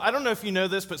I don't know if you know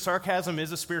this, but sarcasm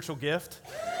is a spiritual gift.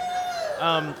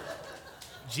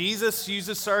 Jesus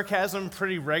uses sarcasm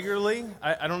pretty regularly.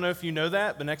 I don't know if you know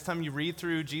that, but next time you read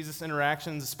through Jesus'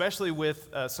 interactions, especially with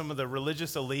some of the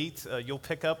religious elite, you'll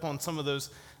pick up on some of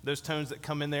those tones that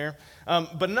come in there.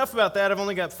 But enough about that. I've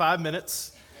only got 5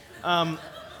 minutes.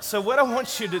 So what I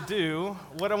want you to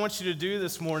do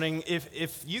this morning,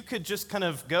 if you could just kind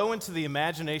of go into the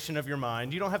imagination of your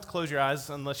mind. You don't have to close your eyes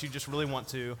unless you just really want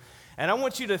to. And I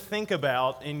want you to think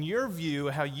about, in your view,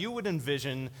 how you would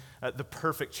envision the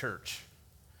perfect church.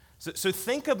 So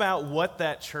think about what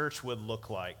that church would look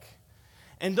like.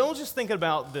 And don't just think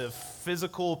about the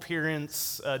physical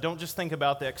appearance. Don't just think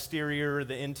about the exterior,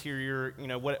 the interior,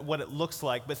 what it looks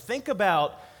like. But think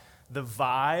about the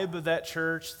vibe of that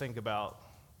church. Think about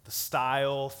the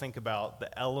style. Think about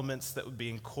the elements that would be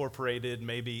incorporated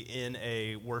maybe in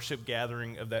a worship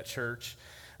gathering of that church.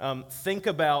 Think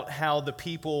about how the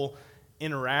people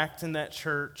interact in that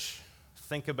church.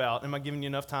 Think about, am I giving you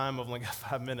enough time? I've only got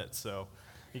 5 minutes, so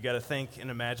you got to think and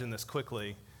imagine this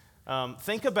quickly.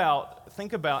 Think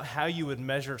about how you would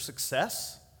measure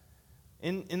success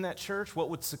in that church.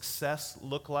 What would success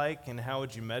look like, and how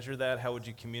would you measure that? How would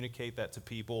you communicate that to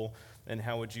people, and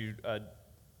how would you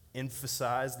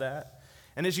emphasize that?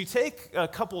 And as you take a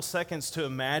couple seconds to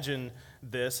imagine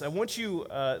this, I want you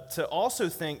to also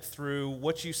think through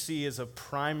what you see as of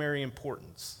primary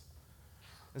importance.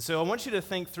 And so I want you to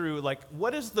think through,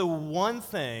 what is the one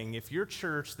thing, if your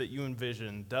church that you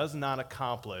envision does not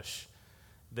accomplish,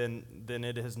 then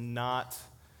it has not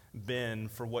been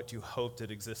for what you hoped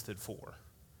it existed for.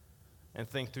 And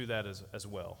think through that as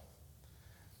well.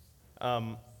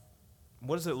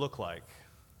 What does it look like?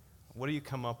 What do you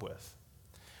come up with?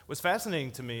 What's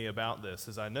fascinating to me about this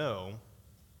is I know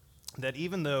that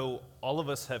even though all of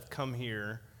us have come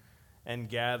here and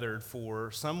gathered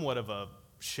for somewhat of a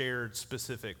shared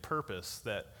specific purpose,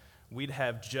 that we'd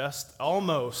have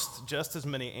almost just as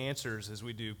many answers as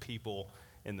we do people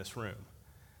in this room.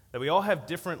 That we all have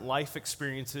different life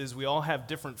experiences, we all have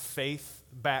different faith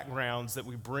backgrounds that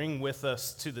we bring with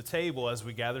us to the table as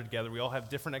we gather together. We all have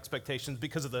different expectations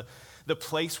because of the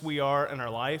place we are in our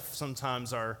life.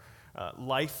 Sometimes our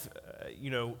life,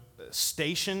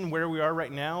 station where we are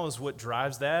right now is what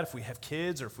drives that. If we have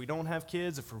kids or if we don't have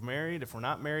kids, if we're married, if we're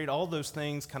not married, all those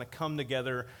things kind of come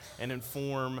together and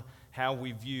inform how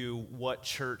we view what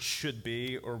church should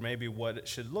be, or maybe what it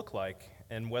should look like,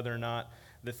 and whether or not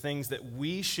the things that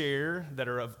we share that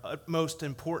are of utmost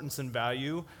importance and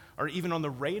value are even on the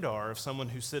radar of someone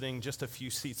who's sitting just a few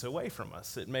seats away from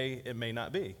us. It may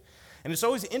not be. And it's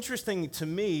always interesting to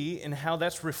me in how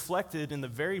that's reflected in the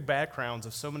very backgrounds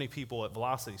of so many people at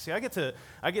Velocity. See, I get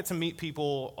to meet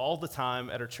people all the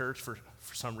time at our church for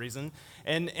some reason,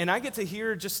 and I get to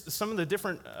hear just some of the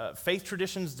different faith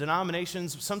traditions,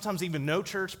 denominations, sometimes even no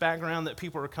church background that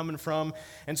people are coming from.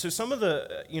 And so some of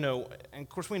the, and of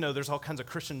course we know there's all kinds of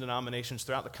Christian denominations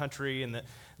throughout the country, and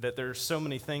that there's so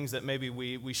many things that maybe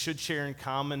we should share in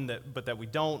common, but that we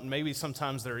don't. And maybe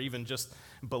sometimes there are even just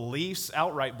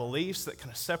outright beliefs that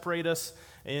kind of separate us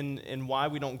in why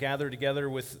we don't gather together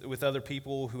with other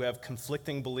people who have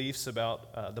conflicting beliefs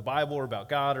about the Bible or about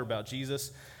God or about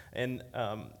Jesus. And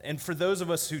for those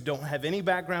of us who don't have any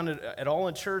background at all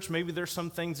in church, maybe there's some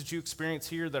things that you experience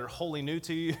here that are wholly new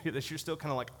to you that you're still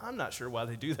kind of like, I'm not sure why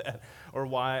they do that, or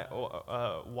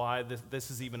why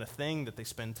this is even a thing that they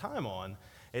spend time on.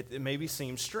 It maybe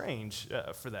seems strange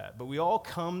for that. But we all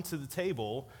come to the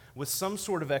table with some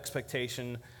sort of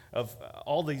expectation of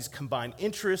all these combined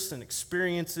interests and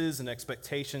experiences and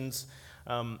expectations,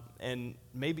 and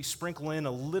maybe sprinkle in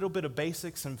a little bit of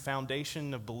basics and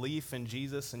foundation of belief in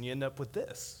Jesus, and you end up with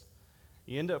this.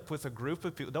 You end up with a group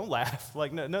of people. Don't laugh.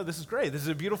 No, this is great. This is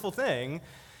a beautiful thing.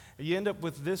 You end up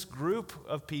with this group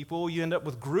of people. You end up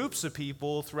with groups of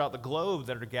people throughout the globe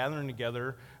that are gathering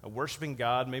together, worshiping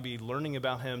God, maybe learning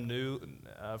about Him new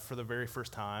for the very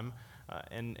first time,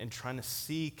 and trying to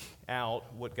seek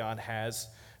out what God has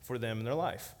for them in their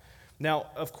life. Now,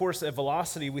 of course, at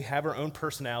Velocity, we have our own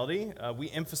personality. We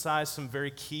emphasize some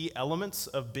very key elements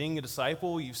of being a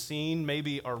disciple. You've seen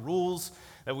maybe our rules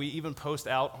that we even post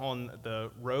out on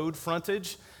the road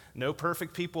frontage. No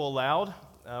perfect people allowed.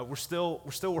 We're still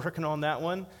working on that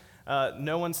one.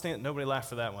 Nobody laughed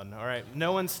for that one. All right.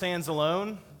 No one stands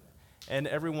alone, and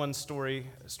everyone's story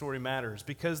matters,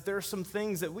 because there are some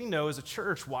things that we know as a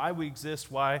church, why we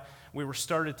exist, why we were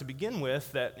started to begin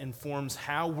with, that informs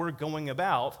how we're going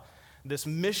about this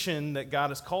mission that God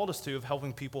has called us to of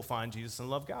helping people find Jesus and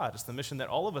love God. It's the mission that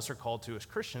all of us are called to as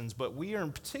Christians, but we are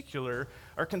in particular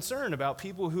are concerned about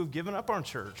people who have given up on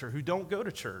church or who don't go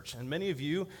to church. And many of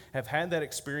you have had that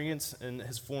experience and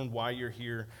has formed why you're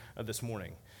here this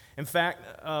morning. In fact,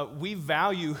 we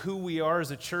value who we are as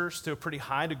a church to a pretty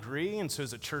high degree, and so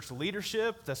as a church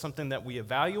leadership, that's something that we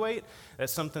evaluate,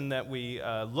 that's something that we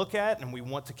look at and we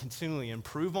want to continually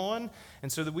improve on,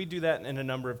 and so that we do that in a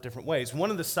number of different ways.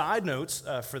 One of the side notes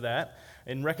for that,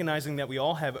 in recognizing that we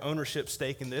all have ownership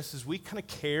stake in this, is we kind of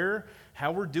care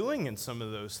how we're doing in some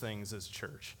of those things as a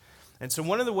church. And so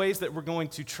one of the ways that we're going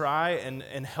to try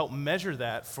and help measure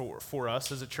that for us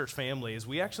as a church family is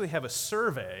we actually have a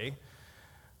survey.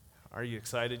 Are you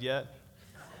excited yet?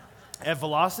 At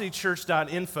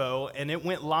velocitychurch.info, and it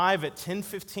went live at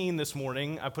 10:15 this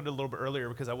morning. I put it a little bit earlier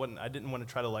because I didn't want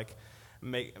to try to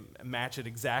match it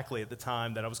exactly at the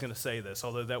time that I was going to say this,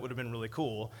 although that would have been really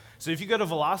cool. So if you go to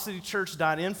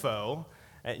velocitychurch.info,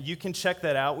 you can check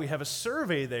that out. We have a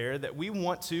survey there that we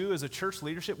want to, as a church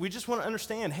leadership, we just want to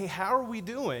understand, hey, how are we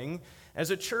doing as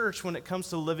a church when it comes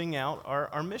to living out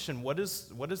our mission? What is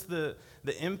the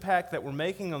impact that we're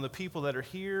making on the people that are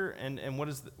here, and what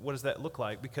does that look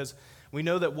like? Because we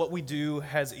know that what we do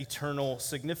has eternal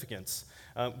significance.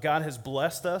 God has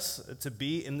blessed us to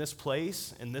be in this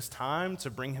place, in this time, to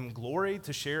bring him glory,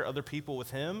 to share other people with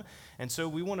him, and so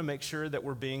we want to make sure that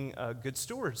we're being good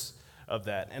stewards of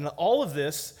that. And all of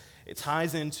this, it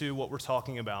ties into what we're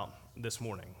talking about this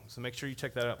morning. So make sure you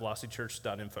check that out,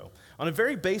 velocitychurch.info. On a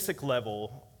very basic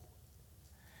level,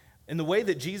 in the way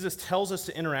that Jesus tells us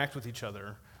to interact with each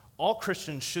other, all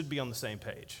Christians should be on the same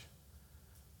page.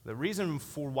 The reason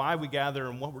for why we gather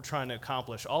and what we're trying to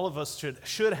accomplish, all of us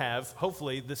should have,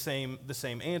 hopefully, the same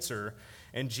answer.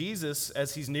 And Jesus,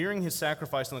 as he's nearing his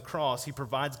sacrifice on the cross, he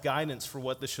provides guidance for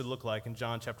what this should look like in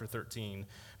John chapter 13,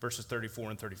 verses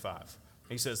 34 and 35.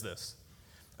 He says this,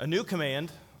 "A new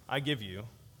command I give you,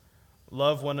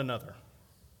 love one another.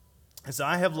 As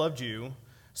I have loved you,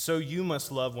 so you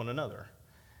must love one another.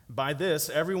 By this,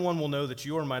 everyone will know that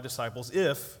you are my disciples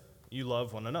if you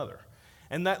love one another."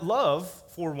 And that love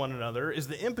for one another is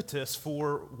the impetus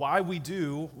for why we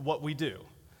do what we do.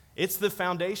 It's the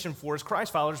foundation for, as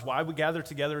Christ followers, why we gather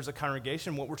together as a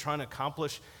congregation, what we're trying to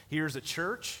accomplish here as a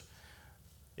church.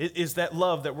 It is that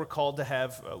love that we're called to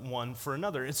have one for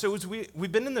another. And so as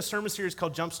we've been in this sermon series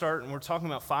called Jumpstart, and we're talking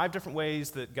about 5 different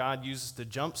ways that God uses to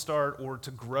jumpstart or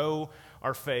to grow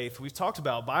our faith. We've talked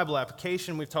about Bible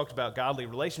application. We've talked about godly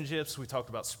relationships. We've talked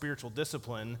about spiritual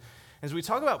discipline. As we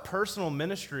talk about personal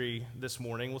ministry this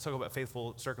morning, we'll talk about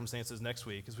faithful circumstances next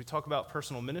week. As we talk about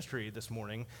personal ministry this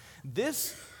morning,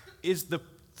 this is the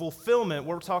fulfillment,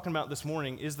 what we're talking about this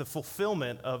morning is the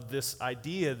fulfillment of this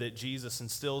idea that Jesus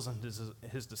instills in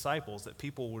his disciples, that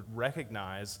people would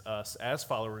recognize us as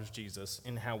followers of Jesus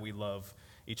in how we love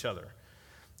each other.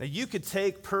 Now, you could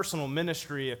take personal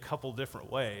ministry a couple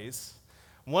different ways.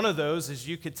 One of those is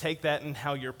you could take that in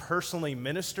how you're personally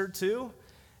ministered to,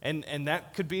 and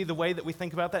that could be the way that we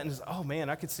think about that, and just, oh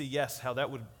man, I could see, yes, how that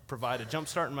would provide a jump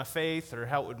start in my faith, or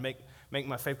how it would make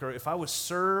my faith grow. If I was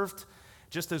served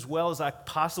just as well as I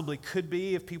possibly could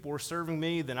be, if people were serving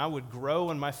me, then I would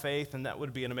grow in my faith, and that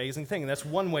would be an amazing thing. And that's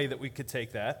one way that we could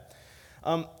take that.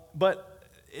 But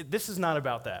this is not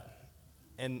about that,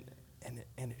 and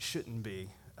it shouldn't be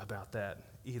about that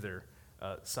either,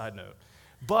 side note.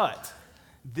 But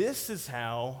this is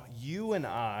how you and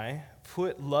I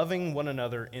put loving one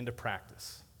another into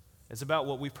practice. It's about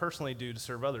what we personally do to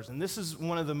serve others. And this is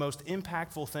one of the most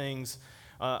impactful things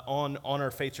on our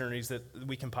faith journeys that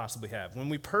we can possibly have. When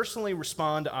we personally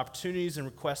respond to opportunities and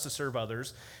requests to serve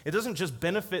others, it doesn't just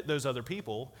benefit those other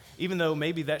people, even though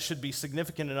maybe that should be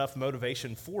significant enough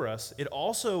motivation for us. It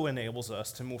also enables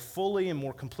us to more fully and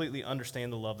more completely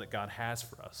understand the love that God has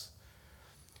for us.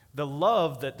 The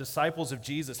love that disciples of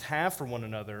Jesus have for one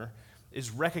another is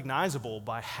recognizable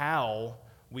by how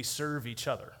we serve each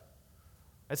other.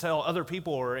 That's how other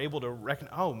people are able to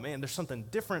recognize, oh man, there's something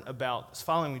different about this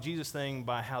following Jesus thing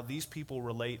by how these people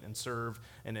relate and serve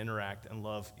and interact and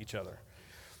love each other.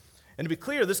 And to be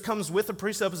clear, this comes with the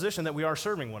presupposition that we are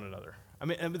serving one another. I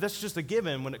mean, that's just a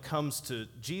given when it comes to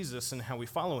Jesus and how we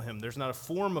follow him. There's not a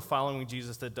form of following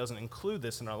Jesus that doesn't include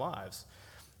this in our lives.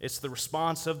 It's the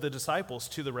response of the disciples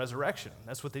to the resurrection.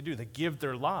 That's what they do. They give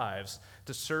their lives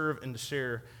to serve and to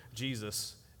share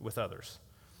Jesus with others.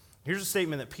 Here's a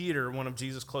statement that Peter, one of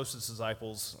Jesus' closest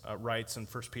disciples, writes in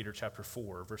 1 Peter chapter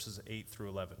 4, verses 8 through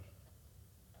 11.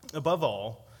 "Above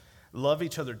all, love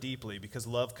each other deeply, because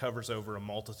love covers over a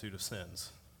multitude of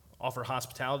sins. Offer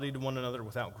hospitality to one another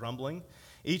without grumbling.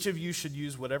 Each of you should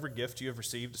use whatever gift you have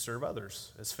received to serve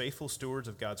others, as faithful stewards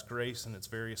of God's grace in its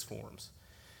various forms.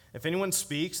 If anyone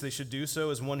speaks, they should do so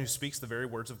as one who speaks the very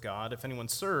words of God. If anyone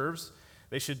serves,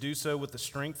 they should do so with the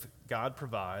strength God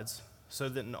provides, so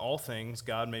that in all things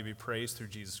God may be praised through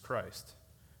Jesus Christ.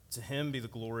 To him be the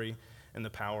glory and the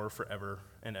power forever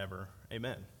and ever.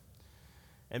 Amen.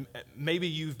 And maybe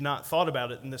you've not thought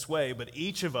about it in this way, but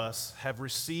each of us have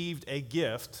received a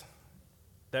gift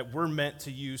that we're meant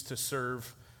to use to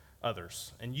serve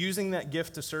others. And using that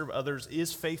gift to serve others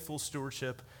is faithful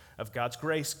stewardship of God's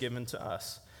grace given to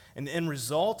us. And the end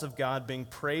result of God being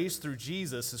praised through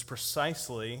Jesus is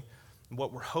precisely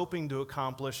what we're hoping to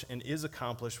accomplish and is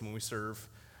accomplished when we serve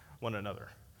one another.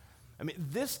 I mean,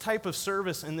 this type of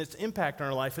service and its impact on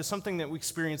our life is something that we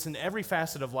experience in every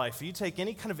facet of life. You take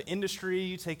any kind of industry,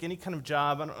 you take any kind of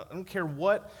job, I don't care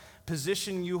what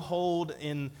position you hold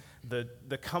in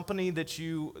the company that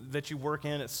you work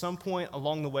in, at some point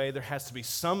along the way, there has to be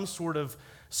some sort of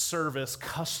service,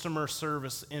 customer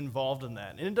service involved in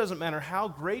that. And it doesn't matter how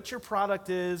great your product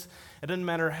is, it doesn't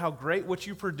matter how great what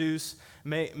you produce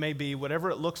may be, whatever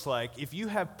it looks like. If you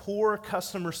have poor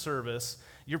customer service,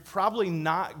 you're probably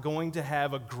not going to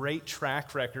have a great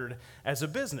track record as a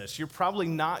business. You're probably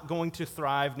not going to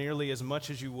thrive nearly as much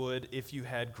as you would if you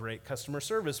had great customer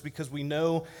service, because we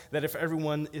know that if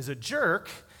everyone is a jerk,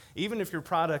 even if your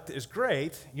product is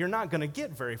great, you're not going to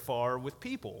get very far with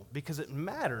people, because it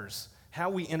matters how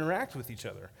we interact with each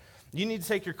other. You need to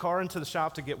take your car into the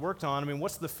shop to get worked on. I mean,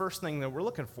 what's the first thing that we're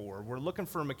looking for? We're looking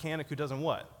for a mechanic who doesn't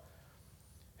what?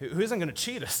 Who isn't going to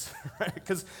cheat us, right?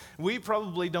 Because we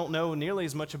probably don't know nearly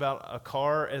as much about a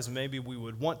car as maybe we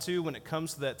would want to when it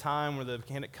comes to that time where the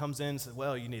mechanic comes in and says,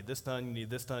 well, you need this done, you need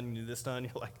this done, you need this done.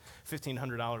 You're like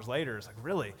 $1,500 later. It's like,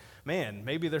 really? Man,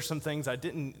 maybe there's some things I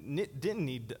didn't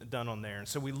need done on there. And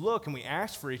so we look and we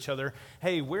ask for each other,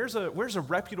 hey, where's a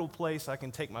reputable place I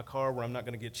can take my car where I'm not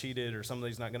going to get cheated, or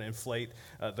somebody's not going to inflate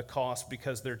the cost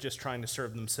because they're just trying to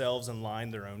serve themselves and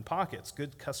line their own pockets.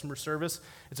 Good customer service,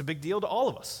 it's a big deal to all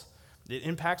of us. It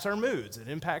impacts our moods. It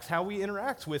impacts how we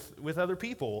interact with other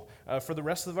people for the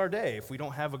rest of our day. If we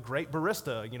don't have a great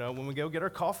barista, when we go get our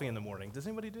coffee in the morning. Does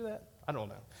anybody do that? I don't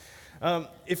know.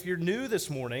 If you're new this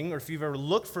morning, or if you've ever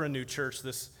looked for a new church,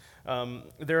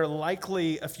 there are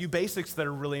likely a few basics that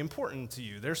are really important to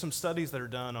you. There's some studies that are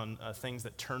done on things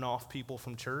that turn off people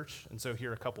from church. And so here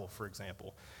are a couple, for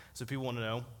example. So people want to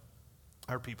know,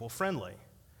 are people friendly?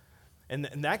 And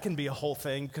that can be a whole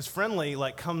thing, because friendly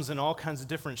comes in all kinds of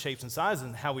different shapes and sizes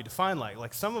and how we define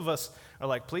like some of us are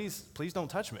like, please don't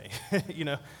touch me.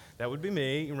 That would be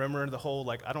me. You remember the whole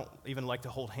I don't even like to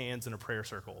hold hands in a prayer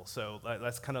circle. So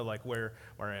that's kind of where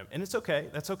I am. And it's okay.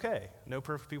 That's okay. No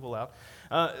perfect people out.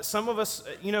 Some of us,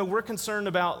 we're concerned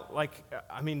about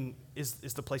is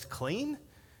the place clean?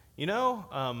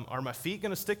 Are my feet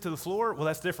going to stick to the floor? Well,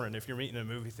 that's different if you're meeting in a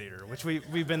movie theater, which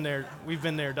we've been there,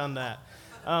 done that.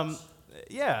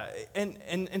 Yeah,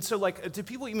 and so do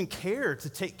people even care to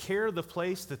take care of the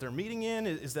place that they're meeting in?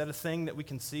 Is that a thing that we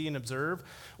can see and observe?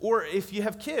 Or if you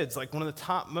have kids, one of the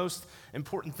top most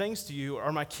important things to you,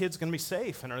 are my kids going to be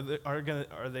safe, and are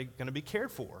they going to be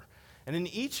cared for? And in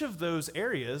each of those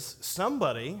areas,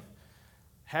 somebody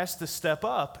has to step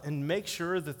up and make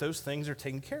sure that those things are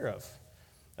taken care of.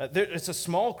 It's a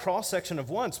small cross-section of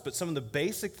once, but some of the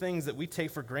basic things that we take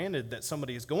for granted that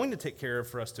somebody is going to take care of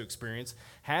for us to experience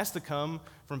has to come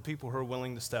from people who are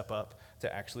willing to step up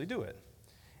to actually do it.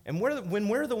 And when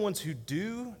we're the ones who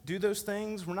do those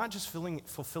things, we're not just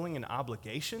fulfilling an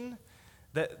obligation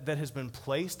that has been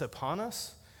placed upon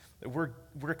us. We're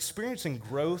experiencing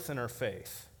growth in our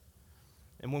faith.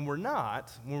 And when we're not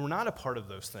a part of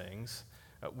those things,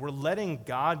 we're letting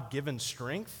God-given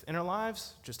strength in our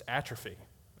lives just atrophy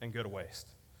and go to waste.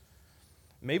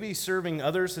 Maybe serving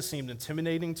others has seemed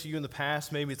intimidating to you in the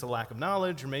past. Maybe it's a lack of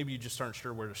knowledge, or maybe you just aren't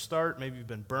sure where to start. Maybe you've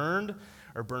been burned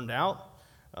or burned out.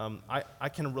 I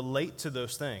can relate to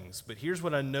those things, but here's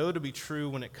what I know to be true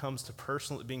when it comes to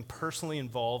being personally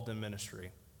involved in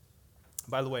ministry.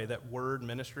 By the way, that word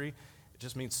ministry, it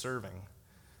just means serving.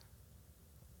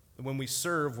 When we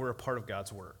serve, we're a part of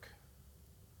God's work.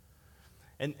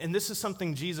 And this is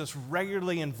something Jesus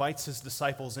regularly invites his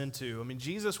disciples into. I mean,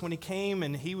 Jesus, when he came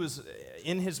and he was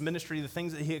in his ministry, the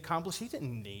things that he accomplished, he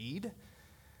didn't need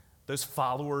those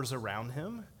followers around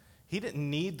him. He didn't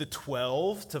need the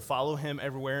 12 to follow him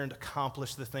everywhere and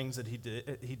accomplish the things that he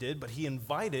did, but he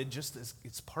invited, just as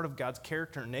it's part of God's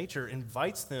character and nature,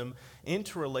 invites them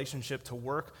into a relationship to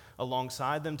work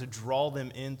alongside them, to draw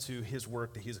them into his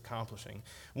work that he's accomplishing.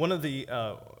 One of the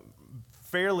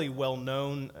fairly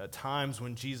well-known times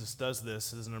when Jesus does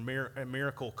this is a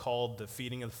miracle called the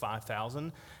feeding of the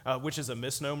 5,000, which is a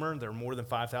misnomer. There are more than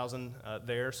 5,000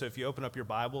 there. So if you open up your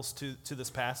Bibles to this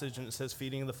passage and it says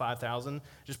feeding of the 5,000,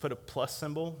 just put a plus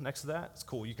symbol next to that. It's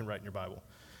cool. You can write in your Bible.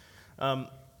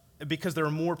 Because there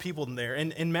are more people than there.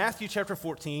 In Matthew chapter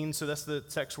 14, so that's the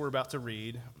text we're about to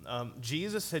read,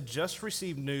 Jesus had just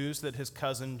received news that his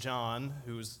cousin John,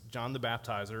 who was John the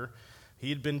Baptizer, he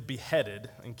had been beheaded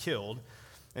and killed.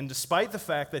 And despite the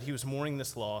fact that he was mourning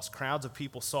this loss, crowds of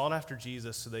people sought after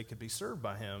Jesus so they could be served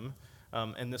by him.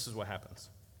 And this is what happens.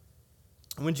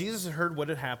 When Jesus had heard what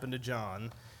had happened to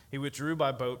John, he withdrew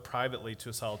by boat privately to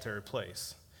a solitary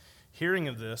place. Hearing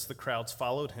of this, the crowds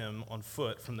followed him on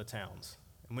foot from the towns.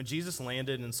 And when Jesus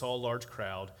landed and saw a large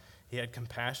crowd, he had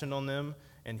compassion on them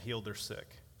and healed their sick.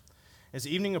 As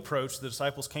evening approached, the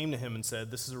disciples came to him and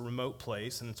said, "This is a remote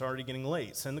place, and it's already getting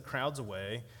late. Send the crowds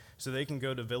away so they can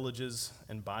go to villages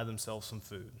and buy themselves some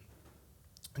food."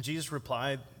 And Jesus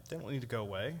replied, "They don't need to go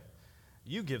away.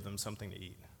 You give them something to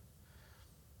eat."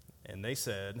 And they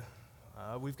said,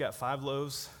 "We've got 5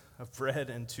 loaves of bread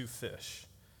and 2 fish."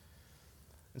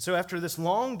 And so after this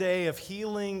long day of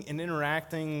healing and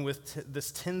interacting with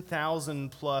this 10,000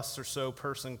 plus or so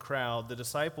person crowd, the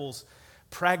disciples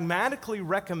pragmatically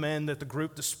recommend that the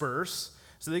group disperse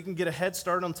so they can get a head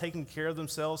start on taking care of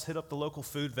themselves, hit up the local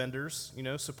food vendors,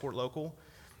 support local.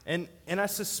 And I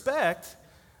suspect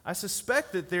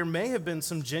that there may have been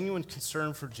some genuine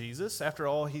concern for Jesus. After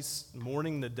all, he's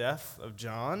mourning the death of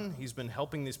John. He's been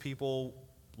helping these people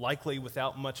likely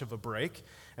without much of a break,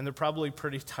 and they're probably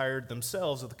pretty tired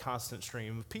themselves of the constant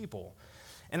stream of people.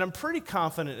 And I'm pretty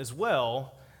confident as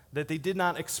well that they did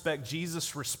not expect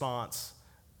Jesus' response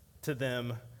to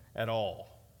them at all.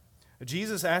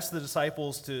 Jesus asked the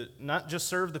disciples to not just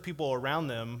serve the people around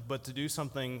them, but to do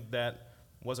something that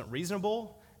wasn't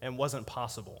reasonable and wasn't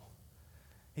possible.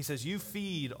 He says, "You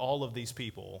feed all of these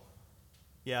people."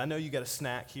 Yeah, I know you got a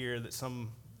snack here that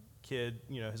some kid,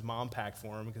 his mom packed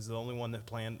for him because he's the only one that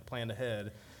planned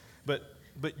ahead. But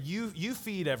you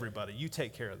feed everybody. You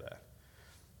take care of that.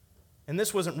 And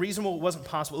this wasn't reasonable. It wasn't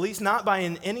possible, at least not by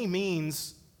any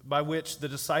means by which the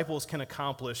disciples can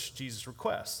accomplish Jesus'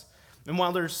 requests. And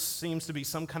while there seems to be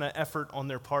some kind of effort on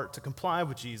their part to comply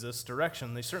with Jesus'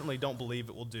 direction, they certainly don't believe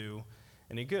it will do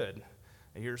any good.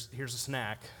 Here's a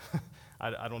snack.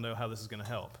 I don't know how this is going to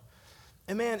help.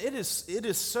 And man, it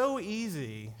is so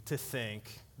easy to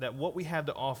think that what we have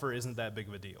to offer isn't that big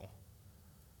of a deal.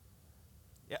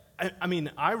 Yeah,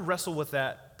 I wrestle with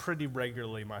that pretty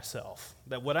regularly myself,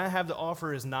 that what I have to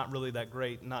offer is not really that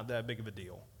great, not that big of a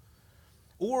deal.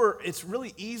 Or it's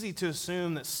really easy to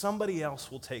assume that somebody else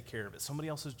will take care of it, somebody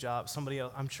else's job,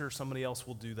 I'm sure somebody else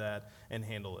will do that and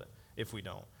handle it if we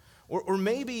don't. Or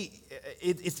maybe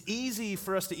it's easy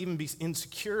for us to even be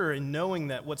insecure in knowing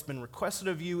that what's been requested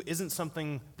of you isn't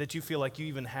something that you feel like you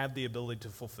even have the ability to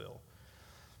fulfill.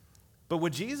 But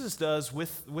what Jesus does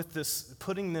with this,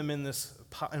 putting them in this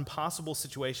impossible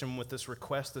situation with this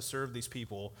request to serve these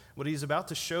people, what he's about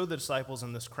to show the disciples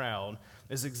in this crowd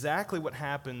is exactly what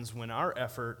happens when our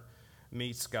effort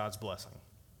meets God's blessing.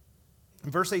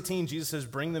 In verse 18, Jesus says,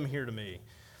 "Bring them here to me."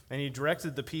 And he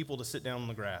directed the people to sit down on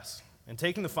the grass. And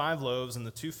taking the 5 loaves and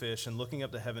the 2 fish and looking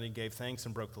up to heaven, he gave thanks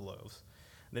and broke the loaves.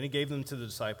 Then he gave them to the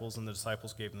disciples, and the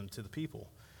disciples gave them to the people.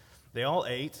 They all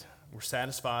ate, were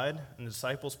satisfied, and the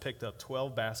disciples picked up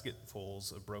 12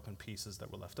 basketfuls of broken pieces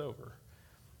that were left over.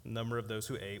 The number of those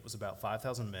who ate was about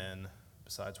 5,000 men,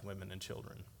 besides women and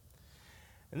children.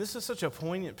 And this is such a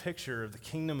poignant picture of the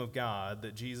kingdom of God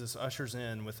that Jesus ushers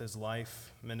in with his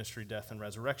life, ministry, death, and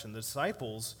resurrection. The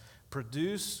disciples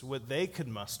produce what they could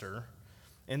muster,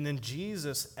 and then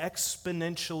Jesus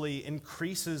exponentially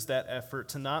increases that effort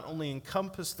to not only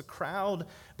encompass the crowd,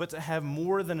 but to have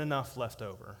more than enough left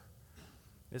over.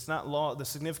 It's not the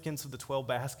significance of the 12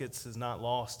 baskets is not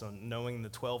lost on knowing the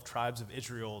 12 tribes of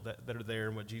Israel that are there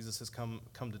and what Jesus has come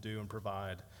to do and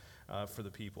provide for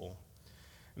the people.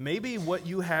 Maybe what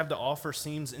you have to offer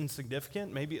seems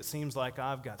insignificant. Maybe it seems like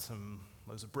I've got some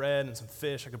loaves of bread and some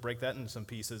fish. I could break that into some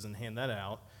pieces and hand that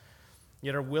out.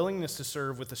 Yet our willingness to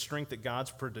serve with the strength that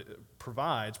God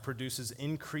provides produces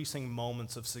increasing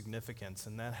moments of significance,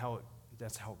 and that's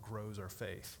how it grows our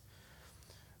faith.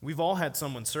 We've all had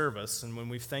someone serve us, and when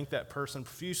we've thanked that person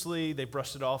profusely, they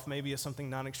brushed it off maybe as something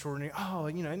not extraordinary. Oh,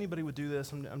 anybody would do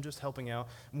this. I'm just helping out.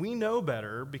 We know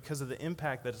better because of the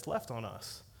impact that it's left on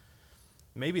us.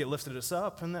 Maybe it lifted us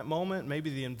up in that moment. Maybe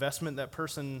the investment that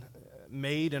person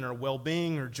made in our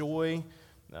well-being or joy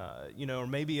or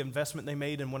maybe investment they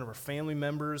made in one of our family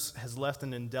members has left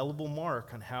an indelible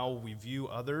mark on how we view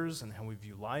others and how we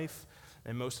view life,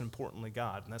 and most importantly,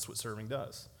 God. And that's what serving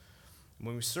does.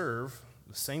 When we serve,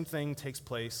 the same thing takes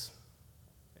place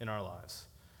in our lives,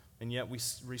 and yet we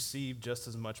receive just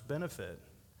as much benefit,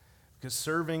 because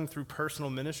serving through personal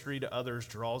ministry to others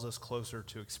draws us closer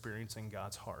to experiencing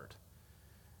God's heart.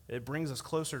 It brings us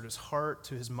closer to his heart,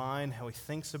 to his mind, how he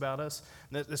thinks about us.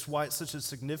 And that's why it's such a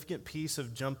significant piece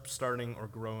of jump-starting or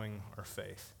growing our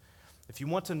faith. If you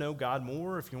want to know God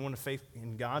more, if you want to faith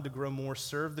in God to grow more,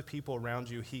 serve the people around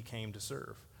you he came to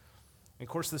serve. And of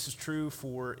course, this is true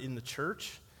for in the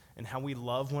church and how we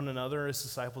love one another as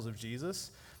disciples of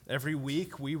Jesus. Every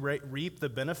week, we reap the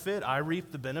benefit. I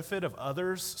reap the benefit of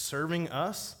others serving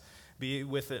us, be it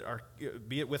with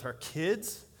our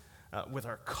kids, with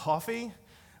our coffee.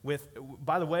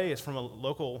 By the way, it's from a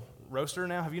local roaster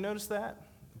now. Have you noticed that?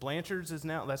 Blanchard's is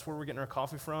now, that's where we're getting our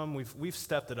coffee from. We've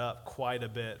stepped it up quite a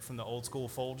bit from the old school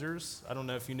Folgers. I don't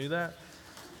know if you knew that.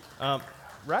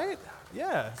 Right?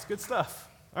 Yeah, it's good stuff.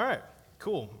 All right,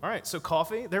 cool. All right, so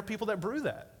coffee, there are people that brew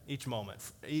that each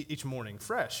morning,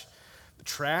 fresh. The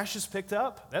trash is picked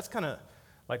up. That's kind of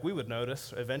like we would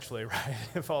notice eventually, right?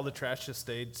 If all the trash just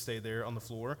stayed there on the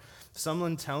floor.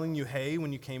 Someone telling you, hey,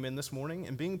 when you came in this morning,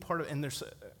 and being part of, and there's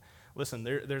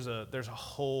a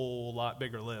whole lot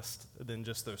bigger list than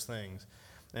just those things.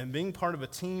 And being part of a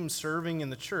team serving in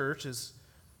the church is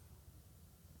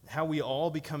how we all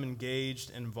become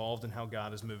engaged and involved in how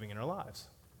God is moving in our lives.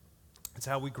 It's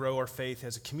how we grow our faith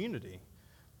as a community.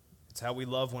 It's how we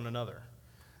love one another.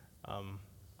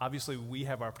 Obviously, we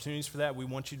have opportunities for that. We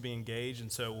want you to be engaged,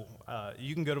 and so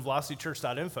you can go to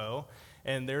velocitychurch.info,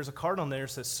 and there's a card on there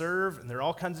that says serve, and there are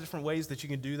all kinds of different ways that you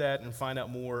can do that and find out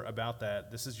more about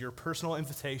that. This is your personal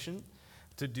invitation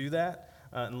to do that,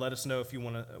 and let us know if you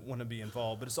want to be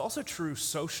involved. But it's also true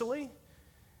socially,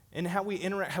 in how we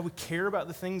interact, how we care about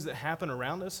the things that happen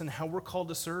around us, and how we're called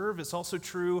to serve. It's also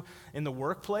true in the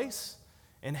workplace,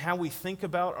 and how we think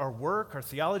about our work, our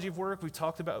theology of work.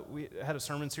 We had a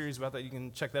sermon series about that. You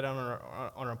can check that out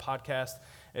on our podcast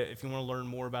if you want to learn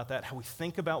more about that, how we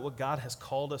think about what God has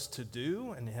called us to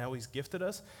do and how he's gifted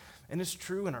us. And it's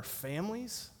true in our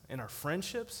families, in our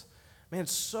friendships. Man,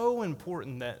 it's so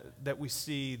important that we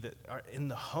see that in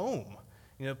the home,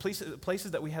 places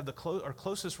that we have our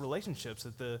closest relationships,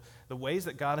 that the ways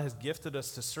that God has gifted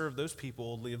us to serve those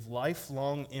people leave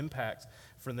lifelong impact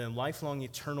for them, lifelong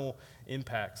eternal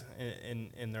impact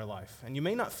in their life. And you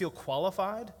may not feel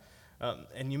qualified,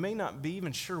 and you may not be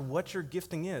even sure what your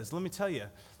gifting is. Let me tell you,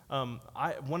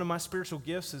 one of my spiritual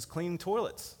gifts is cleaning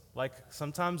toilets. Like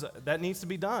sometimes that needs to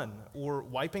be done, or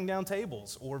wiping down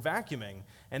tables, or vacuuming.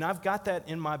 And I've got that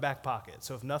in my back pocket.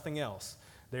 So if nothing else,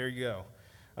 there you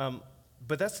go.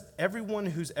 But that's everyone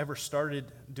who's ever started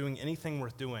doing anything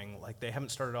worth doing. Like they haven't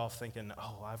started off thinking,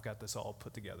 oh, I've got this all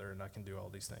put together and I can do all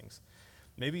these things.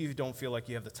 Maybe you don't feel like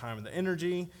you have the time and the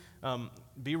energy.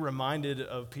 Be reminded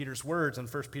of Peter's words in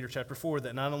 1 Peter chapter 4,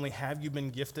 that not only have you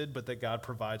been gifted, but that God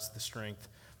provides the strength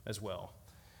as well.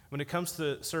 When it comes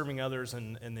to serving others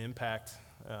and the impact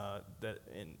that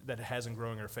it has in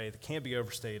growing our faith, it can't be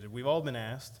overstated. We've all been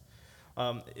asked.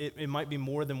 It might be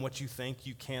more than what you think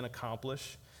you can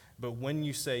accomplish, but when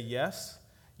you say yes,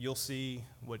 you'll see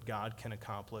what God can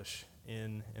accomplish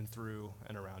in and through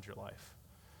and around your life.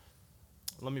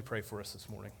 Let me pray for us this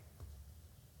morning.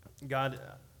 God,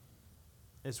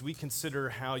 as we consider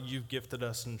how you've gifted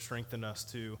us and strengthened us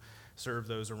to serve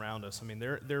those around us, I mean,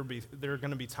 there are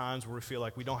going to be times where we feel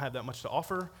like we don't have that much to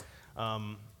offer,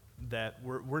 that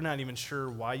we're not even sure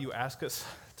why you ask us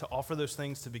to offer those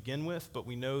things to begin with, but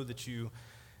we know that you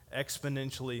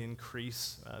exponentially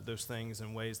increase those things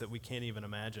in ways that we can't even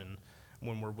imagine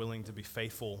when we're willing to be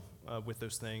faithful with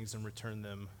those things and return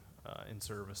them in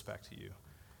service back to you.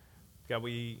 God,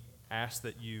 we ask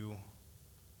that you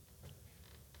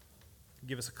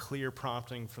give us a clear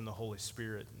prompting from the Holy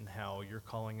Spirit and how you're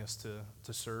calling us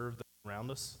to serve those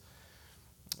around us,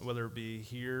 whether it be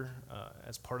here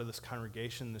as part of this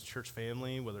congregation, this church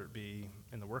family, whether it be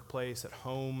in the workplace, at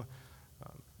home,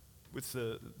 with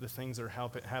the things that are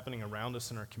happening around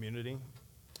us in our community.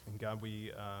 And God,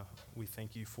 we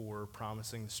thank you for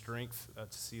promising the strength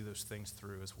to see those things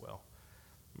through as well.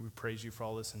 We praise you for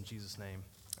all this in Jesus' name.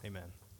 Amen.